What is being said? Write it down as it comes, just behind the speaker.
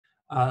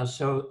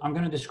So I'm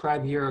going to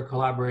describe here a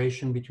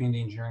collaboration between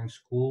the engineering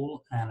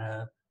school and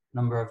a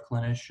number of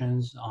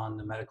clinicians on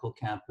the medical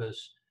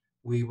campus.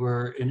 We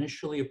were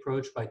initially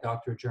approached by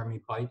Dr.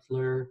 Jeremy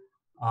Beitler,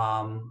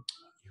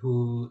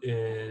 who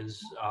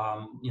is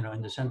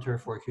in the Center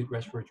for Acute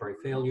Respiratory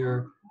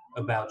Failure,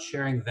 about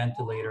sharing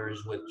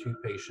ventilators with two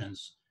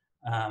patients.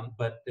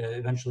 But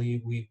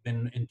eventually we've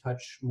been in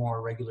touch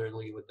more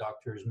regularly with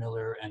Drs.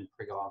 Miller and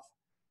Prigoff.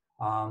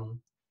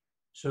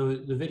 So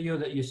the video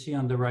that you see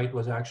on the right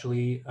was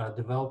actually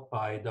developed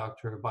by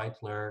Dr.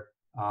 Beitler.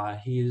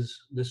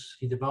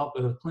 He developed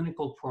a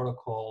clinical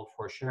protocol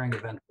for sharing a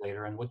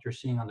ventilator, and what you're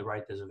seeing on the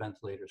right is a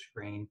ventilator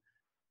screen,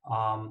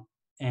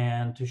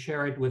 and to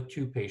share it with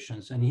two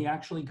patients. And he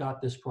actually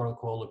got this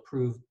protocol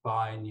approved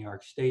by New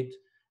York State.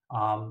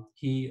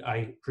 He,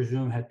 I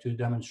presume, had to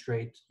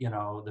demonstrate,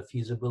 the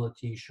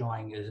feasibility,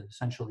 showing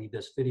essentially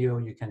this video.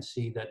 You can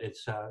see that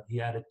it's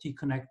he added T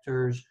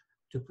connectors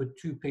to put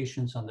two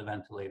patients on the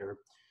ventilator.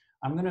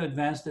 I'm going to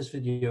advance this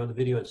video. The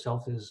video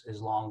itself is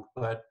long,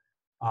 but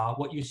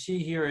what you see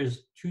here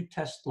is two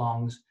test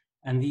lungs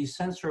and these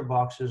sensor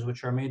boxes,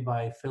 which are made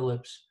by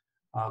Philips,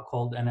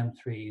 called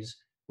NM3s,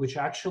 which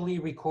actually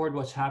record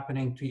what's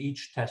happening to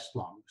each test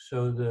lung.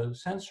 So the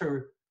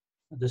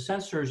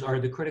sensors are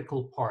the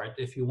critical part.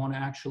 If you want to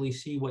actually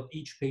see what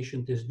each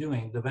patient is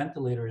doing, the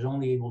ventilator is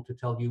only able to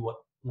tell you what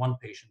one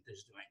patient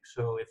is doing.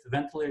 So if the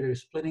ventilator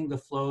is splitting the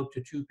flow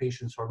to two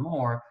patients or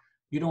more,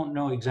 you don't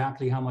know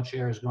exactly how much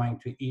air is going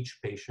to each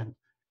patient.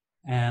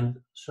 And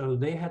so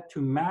they had to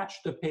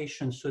match the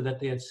patients so that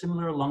they had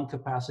similar lung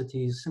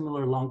capacities,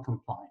 similar lung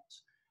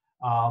compliance.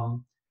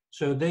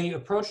 So they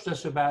approached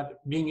us about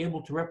being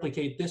able to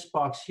replicate this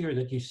box here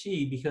that you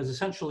see, because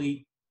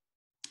essentially,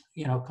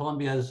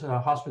 Columbia's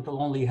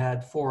hospital only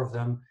had 4 of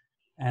them,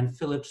 and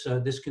Philips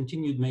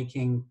discontinued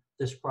making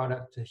this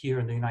product here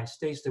in the United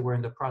States. They were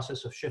in the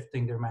process of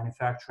shifting their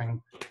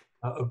manufacturing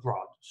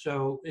abroad.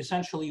 So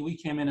essentially, we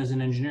came in as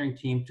an engineering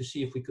team to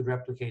see if we could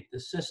replicate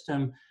this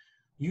system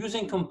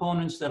using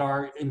components that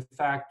are in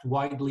fact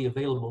widely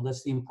available.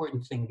 That's the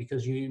important thing,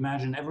 because you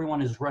imagine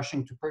everyone is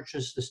rushing to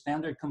purchase the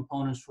standard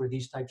components for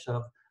these types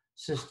of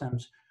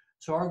systems.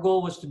 So our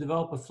goal was to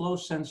develop a flow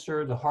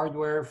sensor, the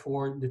hardware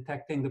for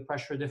detecting the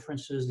pressure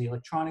differences, the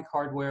electronic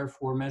hardware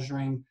for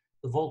measuring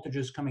the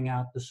voltages coming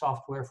out, the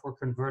software for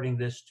converting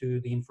this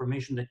to the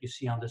information that you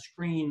see on the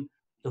screen,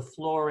 the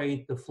flow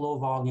rate, the flow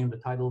volume, the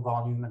tidal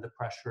volume, and the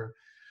pressure.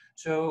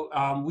 So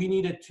we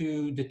needed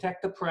to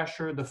detect the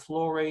pressure, the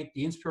flow rate,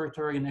 the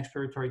inspiratory and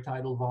expiratory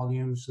tidal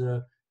volumes,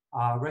 the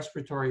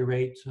respiratory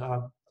rate,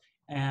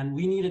 and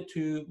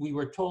we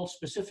were told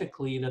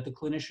specifically that the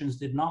clinicians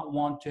did not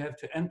want to have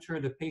to enter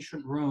the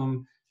patient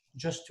room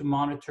just to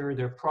monitor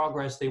their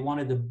progress. They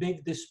wanted a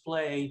big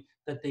display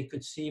that they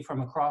could see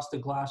from across the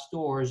glass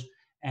doors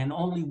and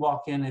only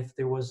walk in if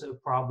there was a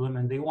problem.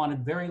 And they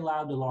wanted very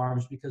loud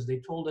alarms, because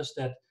they told us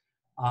that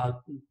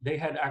they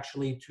had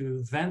actually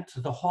to vent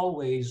the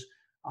hallways,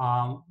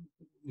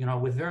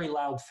 with very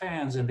loud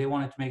fans, and they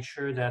wanted to make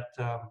sure that,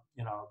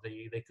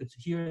 they could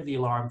hear the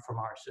alarm from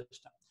our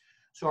system.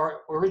 So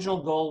our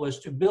original goal was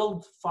to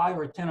build 5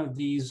 or 10 of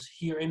these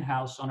here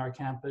in-house on our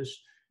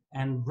campus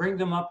and bring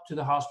them up to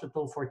the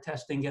hospital for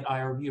testing, get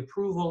IRB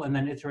approval, and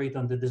then iterate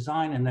on the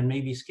design, and then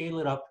maybe scale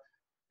it up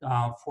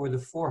for the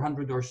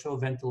 400 or so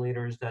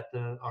ventilators that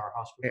our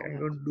hospital has. I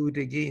don't do it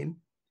again.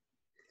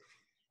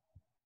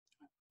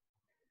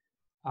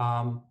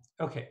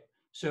 Okay,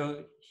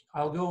 so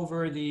I'll go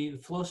over the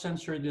flow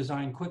sensor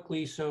design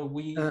quickly. So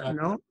we...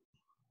 No.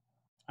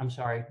 I'm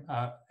sorry.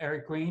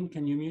 Eric Green,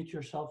 can you mute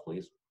yourself,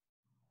 please?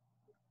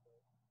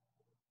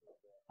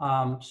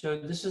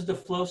 So this is the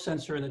flow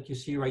sensor that you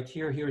see right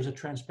here. Here's a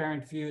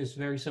transparent view. It's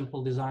very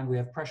simple design. We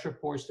have pressure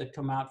ports that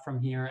come out from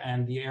here,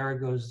 and the air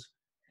goes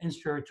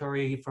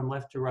inspiratory from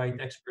left to right,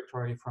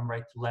 expiratory from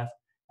right to left.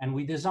 And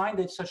we designed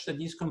it such that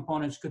these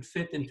components could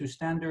fit into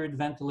standard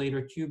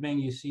ventilator tubing.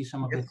 You see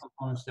some of the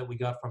components that we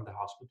got from the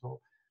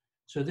hospital.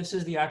 So this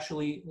is the actual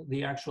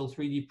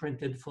 3D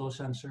printed flow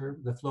sensor,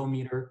 the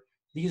flowmeter.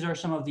 These are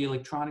some of the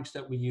electronics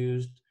that we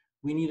used.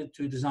 We needed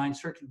to design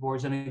circuit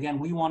boards. And again,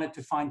 we wanted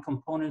to find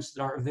components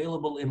that are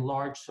available in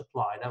large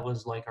supply. That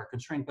was like our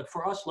constraint. But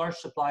for us, large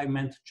supply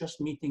meant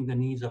just meeting the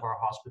needs of our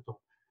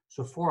hospital.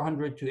 So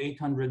 400 to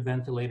 800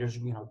 ventilators,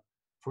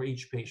 for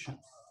each patient.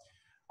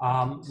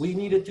 We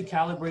needed to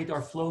calibrate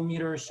our flow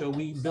meter. So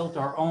we built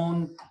our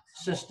own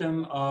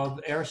system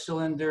of air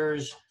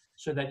cylinders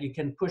so that you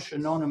can push a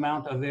known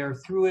amount of air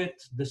through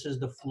it. This is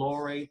the flow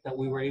rate that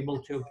we were able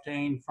to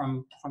obtain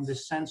from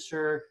this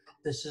sensor.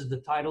 This is the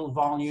tidal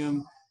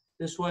volume.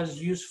 This was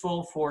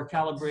useful for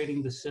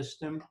calibrating the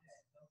system.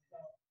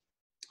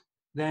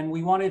 Then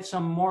we wanted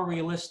some more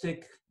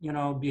realistic,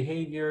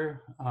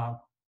 behavior.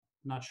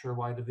 Not sure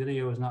why the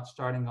video is not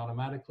starting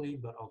automatically,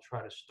 but I'll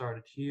try to start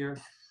it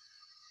here.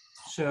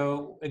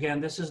 So again,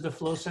 this is the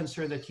flow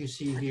sensor that you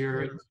see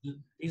here.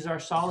 These are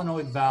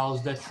solenoid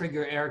valves that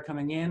trigger air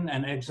coming in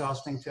and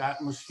exhausting to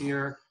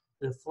atmosphere.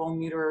 The flow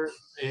meter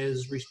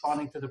is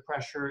responding to the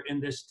pressure in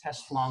this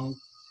test lung.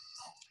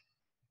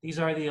 These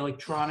are the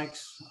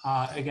electronics.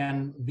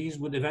 Again, these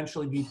would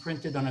eventually be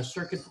printed on a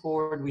circuit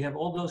board. We have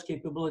all those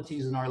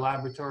capabilities in our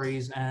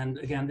laboratories. And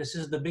again, this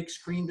is the big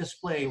screen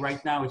display.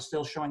 Right now, it's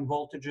still showing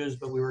voltages,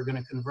 but we were going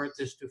to convert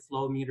this to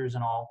flow meters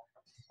and all.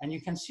 And you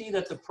can see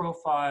that the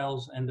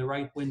profiles in the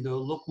right window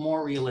look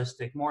more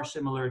realistic, more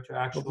similar to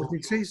actual. But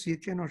it says you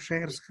cannot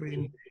share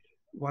screen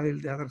while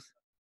the others.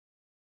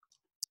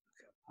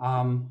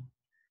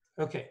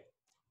 Okay.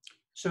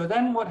 So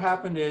then what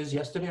happened is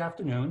yesterday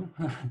afternoon,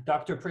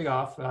 Dr.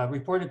 Prioff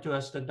reported to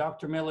us that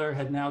Dr. Miller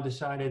had now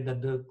decided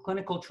that the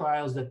clinical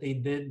trials that they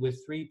did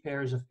with 3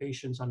 pairs of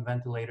patients on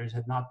ventilators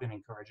had not been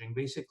encouraging.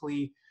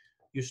 Basically,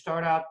 you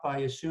start out by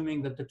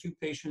assuming that the 2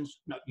 patients,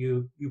 no,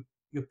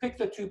 you pick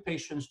the 2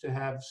 patients to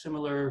have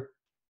similar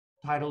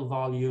tidal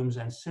volumes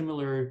and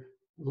similar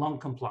lung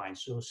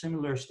compliance, so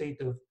similar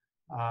state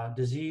of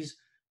disease.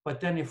 But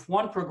then if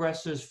one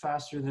progresses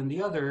faster than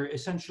the other,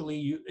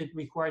 essentially it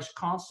requires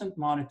constant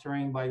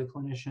monitoring by the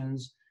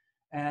clinicians.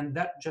 And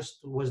that just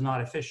was not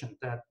efficient.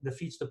 That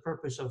defeats the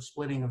purpose of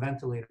splitting a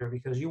ventilator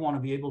because you want to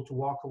be able to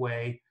walk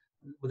away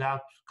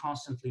without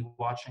constantly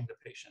watching the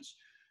patients.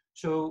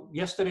 So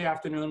yesterday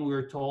afternoon, we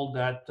were told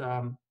that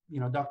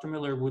Dr.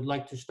 Miller would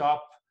like to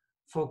stop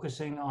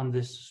focusing on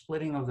this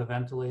splitting of the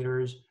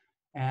ventilators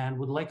and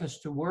would like us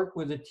to work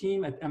with a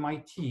team at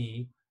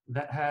MIT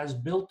that has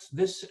built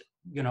this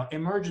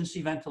emergency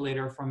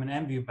ventilator from an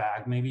EMBU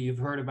bag. Maybe you've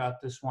heard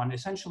about this one.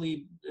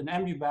 Essentially, an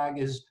EMBU bag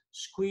is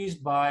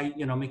squeezed by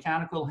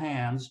mechanical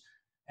hands,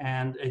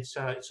 and it's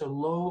a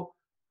low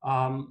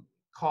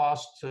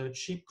cost,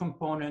 cheap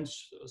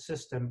components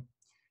system.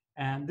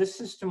 And this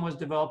system was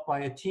developed by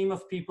a team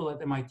of people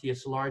at MIT.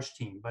 It's a large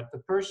team, but the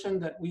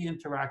person that we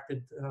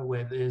interacted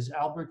with is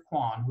Albert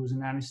Kwan, who's an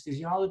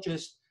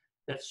anesthesiologist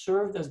that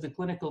served as the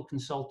clinical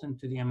consultant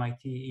to the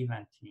MIT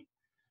event team.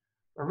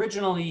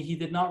 Originally, he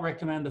did not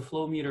recommend the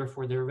flow meter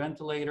for their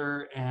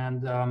ventilator,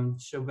 and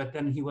but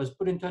then he was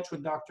put in touch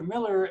with Dr.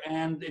 Miller,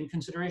 and in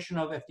consideration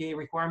of FDA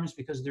requirements,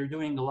 because they're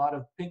doing a lot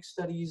of pig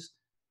studies,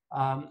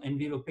 in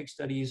vivo pig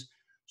studies.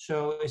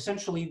 So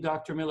essentially,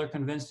 Dr. Miller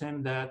convinced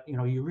him that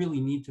you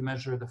really need to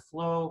measure the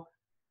flow.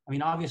 I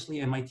mean, obviously,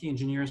 MIT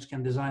engineers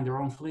can design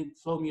their own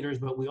flow meters,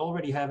 but we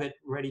already have it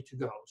ready to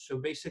go. So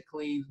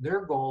basically,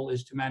 their goal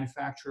is to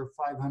manufacture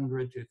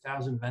 500 to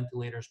 1,000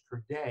 ventilators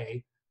per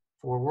day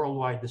for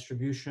worldwide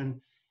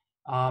distribution.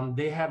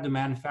 They have the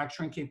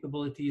manufacturing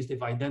capabilities.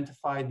 They've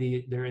identified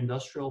their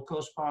industrial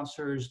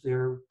co-sponsors.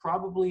 They're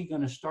probably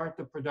going to start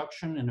the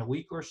production in a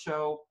week or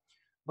so,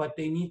 but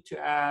they need to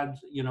add,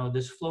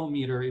 this flow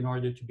meter in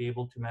order to be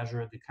able to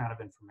measure the kind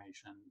of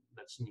information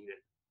that's needed.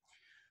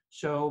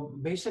 So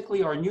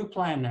basically, our new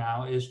plan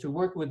now is to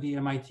work with the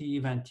MIT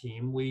event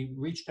team. We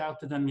reached out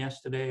to them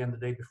yesterday and the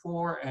day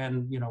before,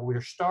 and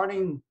we're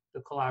starting the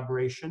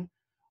collaboration.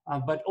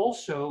 But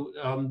also,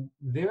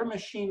 their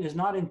machine is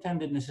not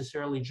intended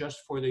necessarily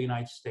just for the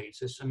United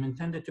States. It's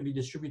intended to be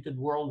distributed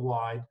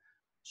worldwide.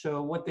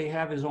 So what they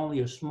have is only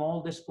a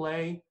small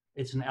display.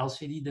 It's an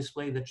LCD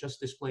display that just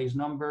displays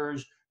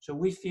numbers. So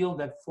we feel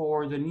that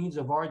for the needs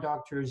of our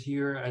doctors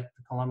here at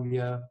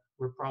Columbia,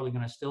 we're probably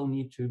going to still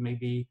need to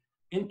maybe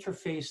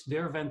interface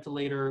their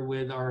ventilator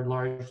with our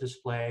large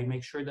display,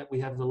 make sure that we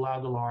have the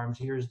loud alarms.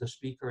 Here's the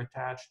speaker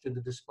attached to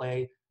the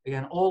display.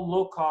 Again, all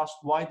low cost,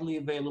 widely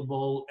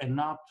available, and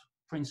not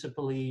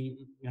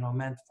principally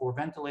meant for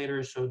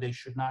ventilators, so they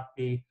should not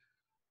be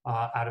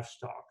out of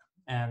stock.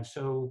 And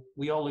so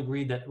we all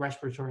agree that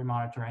respiratory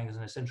monitoring is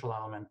an essential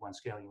element when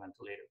scaling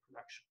ventilator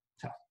production.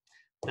 So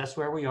that's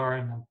where we are,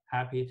 and I'm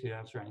happy to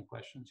answer any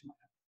questions you might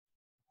have.